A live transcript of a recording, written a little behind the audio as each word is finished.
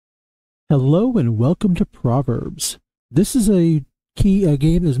Hello and welcome to Proverbs. This is a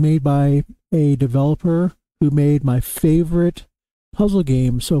game that's made by a developer who made my favorite puzzle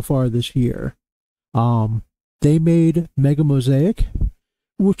game so far this year. They made Mega Mosaic,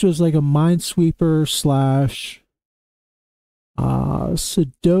 which was like a Minesweeper slash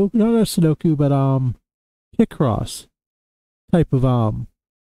Sudoku, not a Sudoku, but Picross type of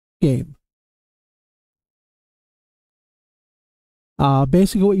game.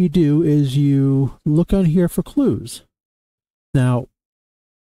 Basically what you do is you look on here for clues. Now,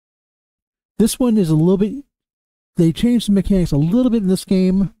 this one is a little bit, they changed the mechanics a little bit in this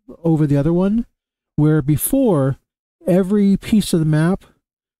game over the other one, where before every piece of the map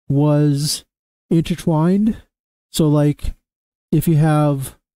was intertwined. So like if you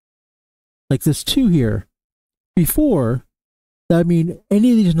have like this 2 here, before that mean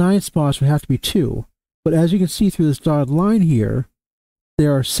any of these 9 spots would have to be 2. But as you can see through this dotted line here,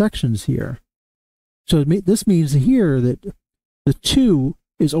 there are sections here. So this means here that the 2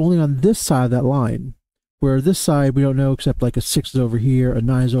 is only on this side of that line, where this side we don't know except like a 6 is over here, a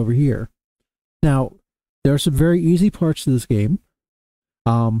 9 is over here. Now, there are some very easy parts to this game.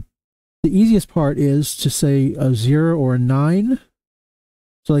 The easiest part is to say a 0 or a 9.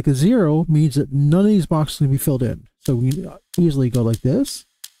 So like a 0 means that none of these boxes can be filled in. So we can easily go like this.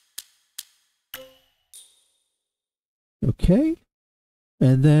 Okay.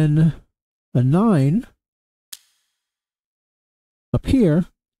 And then a 9 up here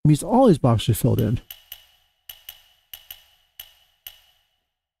means all these boxes are filled in.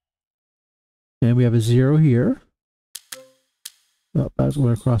 And we have a 0 here. Oh, that's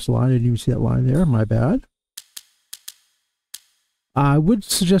going across the line. I didn't even see that line there. My bad. I would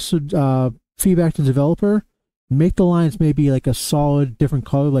suggest feedback to the developer. Make the lines maybe like a solid different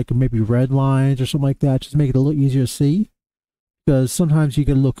color, like maybe red lines or something like that. Just make it a little easier to see. Because sometimes you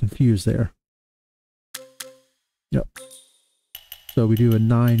get a little confused there. Yep. So we do a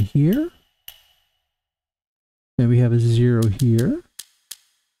 9 here. And we have a 0 here.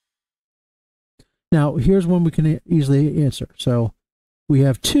 Now, here's one we can easily answer. So we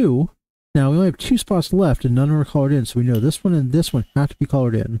have 2. Now, we only have 2 spots left and none of them are colored in. So we know this one and this one have to be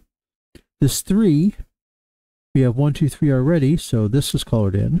colored in. This 3, we have 1, 2, 3 already. So this is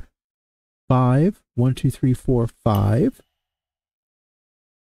colored in. 5, 1, 2, 3, 4, 5.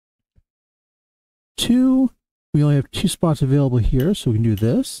 2, we only have 2 spots available here, so we can do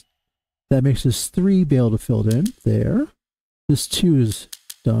this. That makes this 3 be able to fill it in there. This 2 is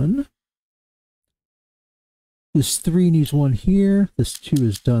done. This 3 needs 1 here. This 2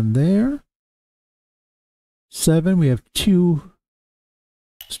 is done there. 7, we have 2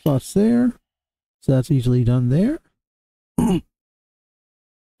 spots there, so that's easily done there.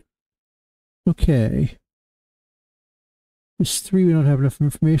 Okay. This 3, we don't have enough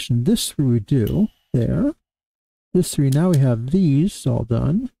information. This 3 we do. There. This 3, now we have these all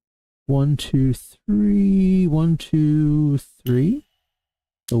done. 1, 2, 3, 1, 2, 3.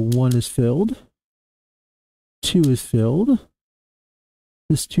 The 1 is filled. 2 is filled.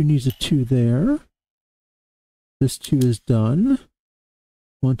 This 2 needs a 2 there. This 2 is done.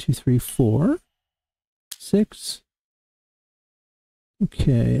 1, 2, 3, 4. 6.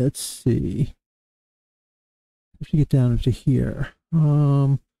 Okay, let's see. If you get down into here.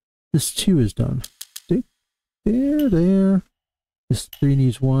 This 2 is done. There. This 3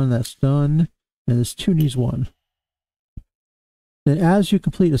 needs 1, that's done. And this 2 needs 1. Then as you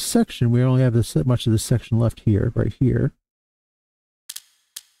complete a section, we only have this much of this section left here, right here.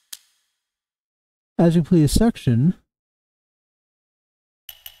 As you complete a section,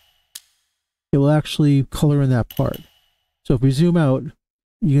 it will actually color in that part. So if we zoom out,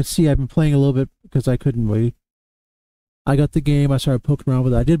 you can see I've been playing a little bit because I couldn't wait. I got the game, I started poking around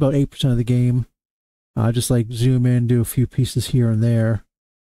with it. I did about 8% of the game. Just like zoom in, do a few pieces here and there.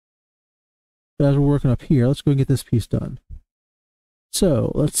 But as we're working up here, let's go and get this piece done.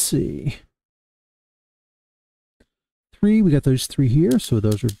 So let's see. 3, we got those 3 here, so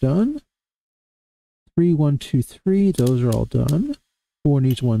those are done. 3, 1, 2, 3, those are all done. 4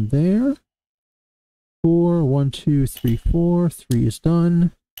 needs 1 there. 4, 1, 2, 3, 4, 3 is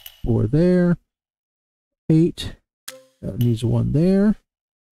done. 4 there. 8 needs 1 there.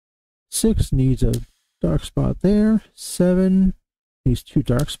 6 needs a dark spot there. 7 needs 2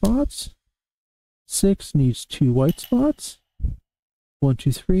 dark spots. 6 needs 2 white spots. 1,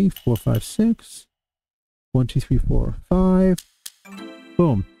 2, 3, 4, 5, 6. 1, 2, 3, 4, 5.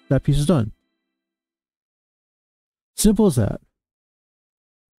 Boom. That piece is done. Simple as that.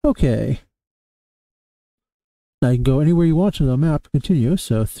 Okay. Now you can go anywhere you want to the map to continue.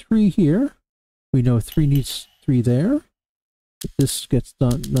 So 3 here. We know 3 needs 3 there. This gets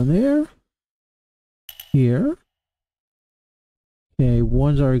done there. here. Okay,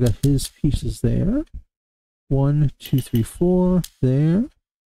 one's already got his pieces there. 1, 2, 3, 4 there.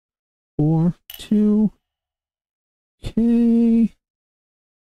 4, 2. Okay.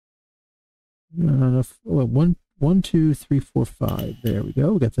 Not enough. Oh, 1, 2, 3, 4, 5. There we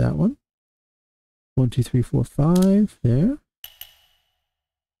go. We got that one. 1, 2, 3, 4, 5. There.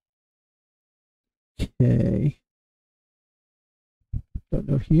 Okay. Don't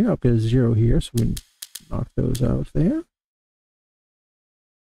know here. I'll get a 0 here, so we can knock those out there.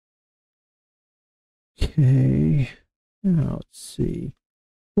 Okay. Now let's see.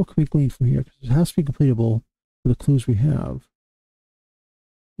 What can we glean from here? Because it has to be completable for the clues we have.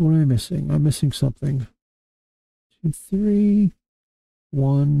 What am I missing? I'm missing something. 2, 3,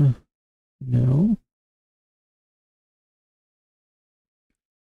 1. No.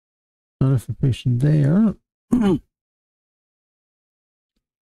 Not enough information there.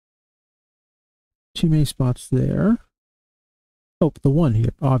 Too many spots there. Oh, the 1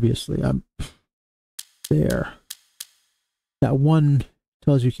 here, obviously. I'm there. That 1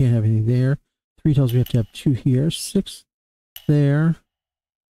 tells you can't have anything there. 3 tells you have to have 2 here. 6 there.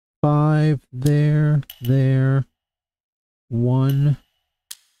 5 there. There. 1.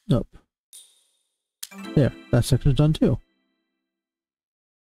 Nope. There. That section's done too.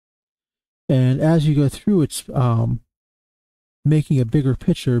 And as you go through, it's making a bigger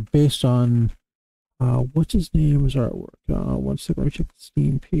picture based on what's his name's artwork. 1 second, let me check the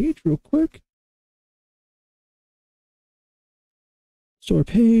Steam page real quick. Store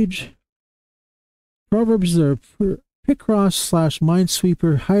page. Proverbs are Picross /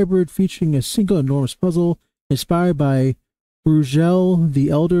 Minsweeper hybrid featuring a single enormous puzzle inspired by Bruegel the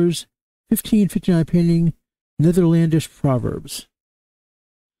Elder's 1559 painting, Netherlandish Proverbs.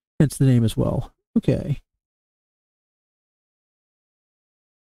 Hence the name as well. Okay.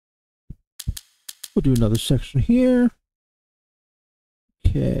 We'll do another section here.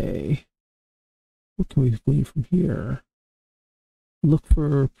 Okay. What can we glean from here? Look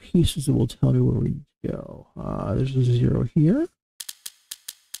for pieces that will tell me where we need to go. There's a 0 here.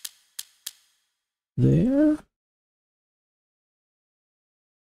 There.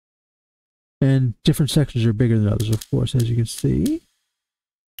 And different sections are bigger than others, of course, as you can see.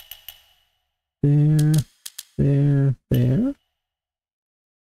 There. There. There.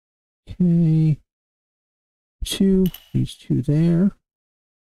 Okay. 2. These 2 there.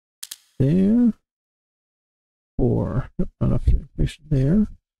 There. 4. Nope, not enough information there.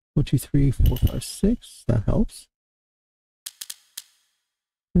 1, 2, 3, 4, 5, 6. That helps.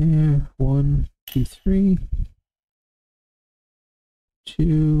 There. 1, 2, 3.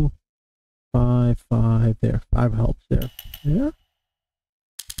 2. 5, 5. There. 5 helps there. There.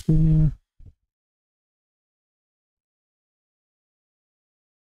 There.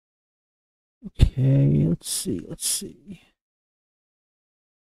 Okay, let's see.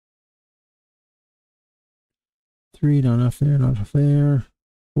 3, not enough there, not enough there.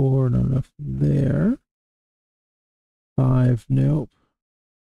 4, not enough there. 5, nope.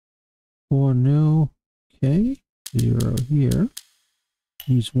 4, no. Okay, 0 here.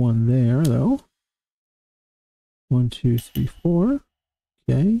 Needs 1 there, though. 1, 2, 3, 4.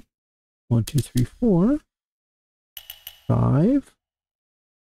 Okay. 1, 2, 3, 4. 5.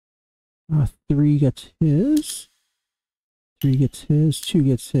 3 gets his. 3 gets his. 2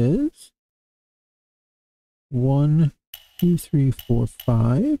 gets his. 1, 2, 3, 4,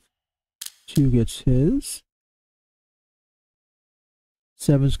 5. 2 gets his.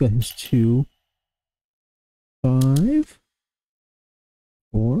 7's got his 2. 5.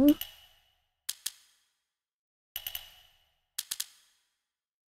 4.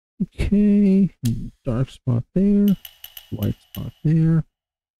 Okay. Dark spot there. White spot there.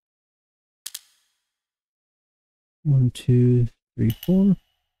 1, 2, 3, 4.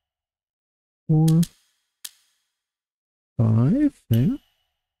 4. 5 there.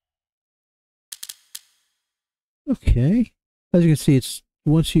 Okay. As you can see, it's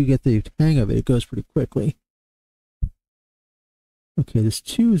once you get the hang of it, it goes pretty quickly. Okay, this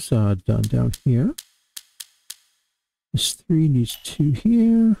 2's done down here. This 3 needs 2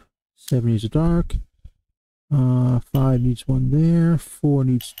 here. 7 needs a dark. 5 needs 1 there. 4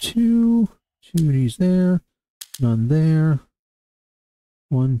 needs 2. 2 needs there. None there.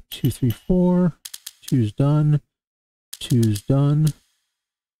 1, 2, 3, 4. 2's done. 2's done.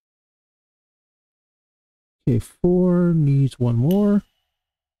 Okay, 4 needs 1 more.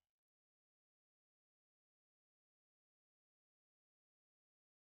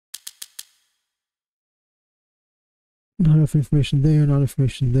 Not enough information there, not enough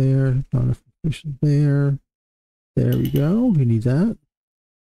information there, not enough information there. There we go. We need that.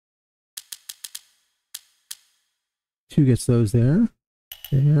 2 gets those there.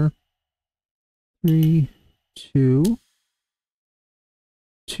 There. 3, 2.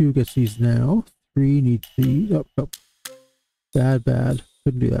 2 gets these now. 3 needs these. Oh, oh. Bad, bad.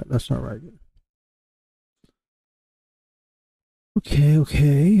 Couldn't do that. That's not right. Okay,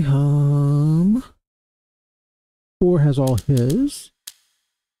 okay. 4 has all his.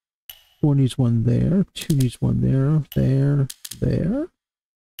 4 needs one there. 2 needs one there. There. There.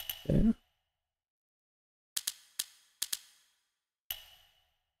 There.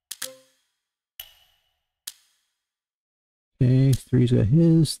 Okay, 3's got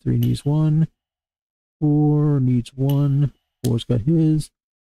his. 3 needs one. 4 needs one. 4's got his.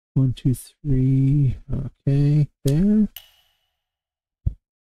 1, 2, 3. Okay, there.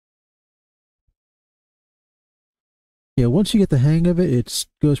 Yeah, once you get the hang of it, it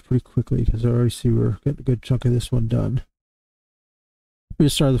goes pretty quickly because I already see we're getting a good chunk of this one done. We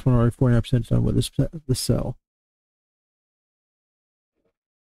just started this one already 49% done with this cell.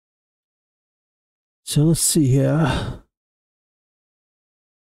 So let's see here.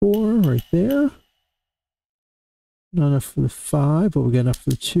 4 right there. Not enough for the 5, but we got enough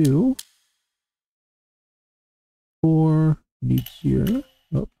for the 2. 4 needs here.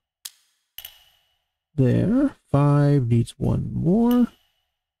 Oh. There. 5 needs one more.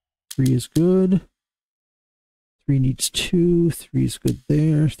 3 is good. 3 needs 2. 3 is good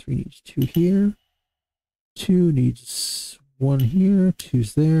there. 3 needs 2 here. 2 needs 1 here.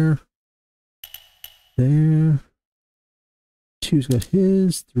 2's there. There. 2's got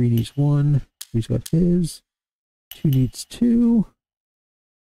his. 3 needs 1. 3's got his. 2 needs 2.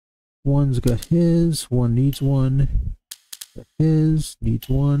 1's got his. 1 needs 1. Got his. Needs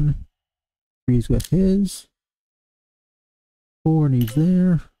 1. 3's got his. 4 needs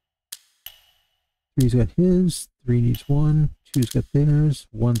there. 3's got his. 3 needs 1. 2's got theirs.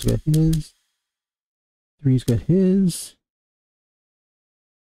 1's got his. 3's got his.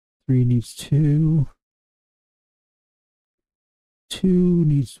 3 needs 2. 2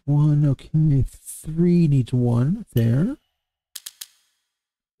 needs 1. Okay. 3 needs 1. There.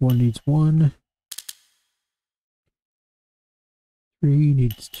 1 needs 1. 3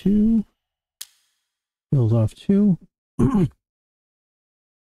 needs 2. Fills off 2.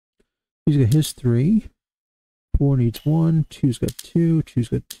 He's got his 3. 4 needs 1. 2's got 2. 2's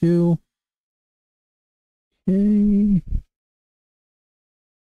got 2. Okay.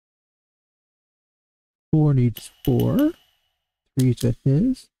 4 needs 4. 3's got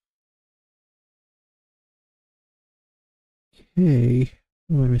his. Okay.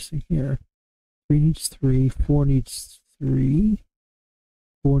 What am I missing here? 3 needs 3. 4 needs 3.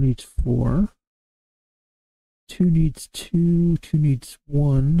 4 needs 4. 2 needs 2. 2 needs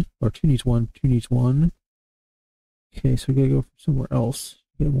 1. Or 2 needs 1. 2 needs 1. Okay, so we gotta go somewhere else.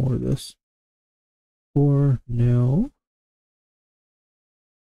 Get more of this. 4, no.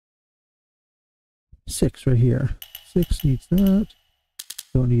 6 right here. 6 needs that.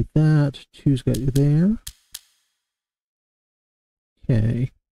 Don't need that. 2's got you there.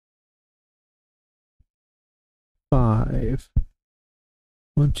 Okay. 5.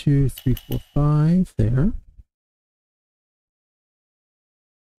 1, 2, 3, 4, 5. There.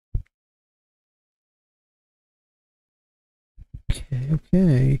 Okay,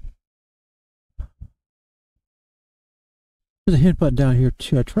 okay. There's a hint button down here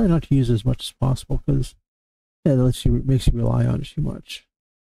too. I try not to use it as much as possible because that makes you rely on it too much.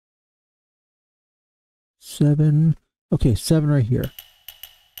 7. Okay, 7 right here.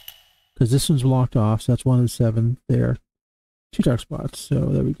 Because this one's blocked off, so that's 1 and 7 there. 2 dark spots. So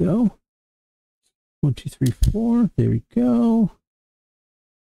there we go. 1, 2, 3, 4. There we go.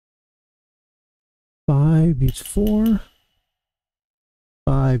 5 needs 4.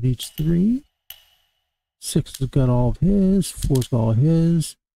 5 needs 3. 6 has got all of his. 4's got all of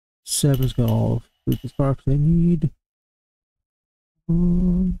his. 7's got all of the sparks they need.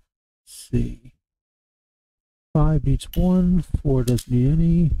 Let's see. 5 needs 1. 4 doesn't need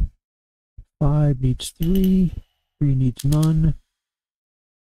any. 5 needs 3. 3 needs none.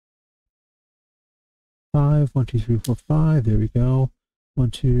 5. 1, 2, 3, 4, 5. There we go.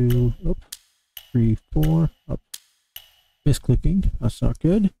 1, 2, 3, 4. Up. Misclicking. That's not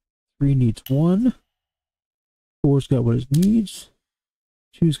good. 3 needs 1. 4's got what it needs.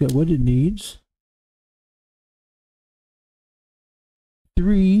 2's got what it needs.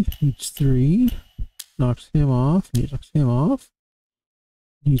 3 needs 3. Knocks him off. Knocks him off.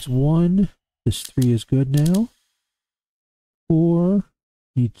 Needs 1. This 3 is good now. 4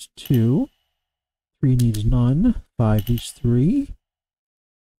 needs 2. 3 needs none. 5 needs 3.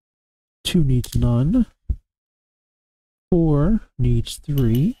 2 needs none. 4 needs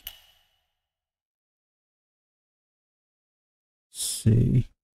 3. see.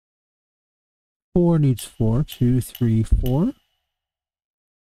 4 needs 4. 2, 3, 4.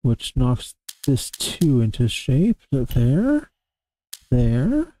 Which knocks this 2 into shape. There.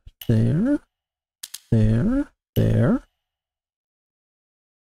 There. There. There. There.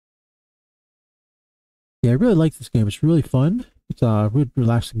 Yeah, I really like this game. It's really fun. It's a really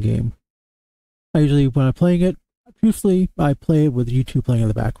relaxing game. I usually, when I'm playing it, truthfully, I play it with YouTube playing in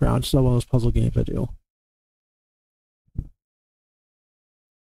the background. It's not one of those puzzle games I do.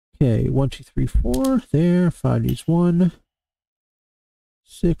 Okay, 1, 2, 3, 4. There. 5 needs 1.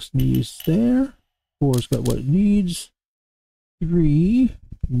 6 needs there. 4's got what it needs. 3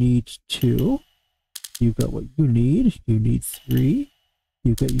 needs 2. You've got what you need. You need 3.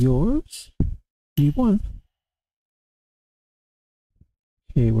 You got yours. You need 1.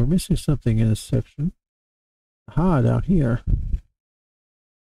 Okay, we're missing something in this section. Aha, down here.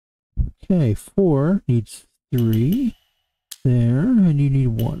 Okay, 4 needs 3. There, and you need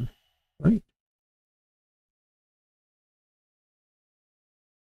 1. Right?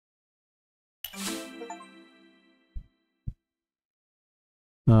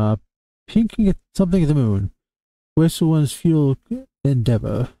 Pinking at something at the moon. Waste one's futile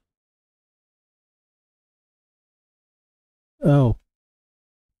endeavor. Oh.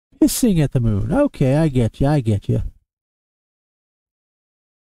 Pissing at the moon. Okay, I get you. I get you.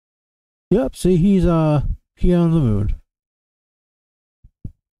 Yep, see, he's peeing on the moon.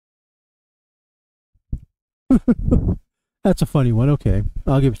 That's a funny one. Okay,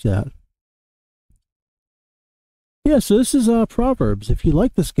 I'll give it to that. Yeah, so this is Proverbs. If you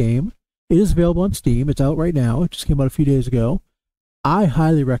like this game, it is available on Steam. It's out right now. It just came out a few days ago. I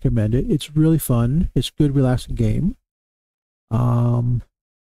highly recommend it. It's really fun. It's a good, relaxing game.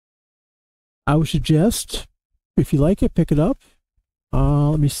 I would suggest, if you like it, pick it up.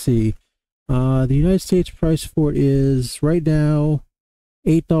 Let me see. The United States price for it is right now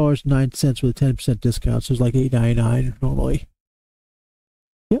 $8.09 with a 10% discount. So it's like $8.99 normally.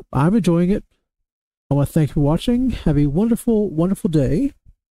 Yep, I'm enjoying it. I want to thank you for watching. Have a wonderful, wonderful day.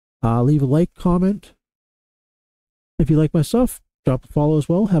 Leave a like, comment. If you like my stuff, drop a follow as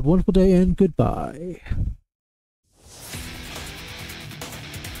well. Have a wonderful day and goodbye.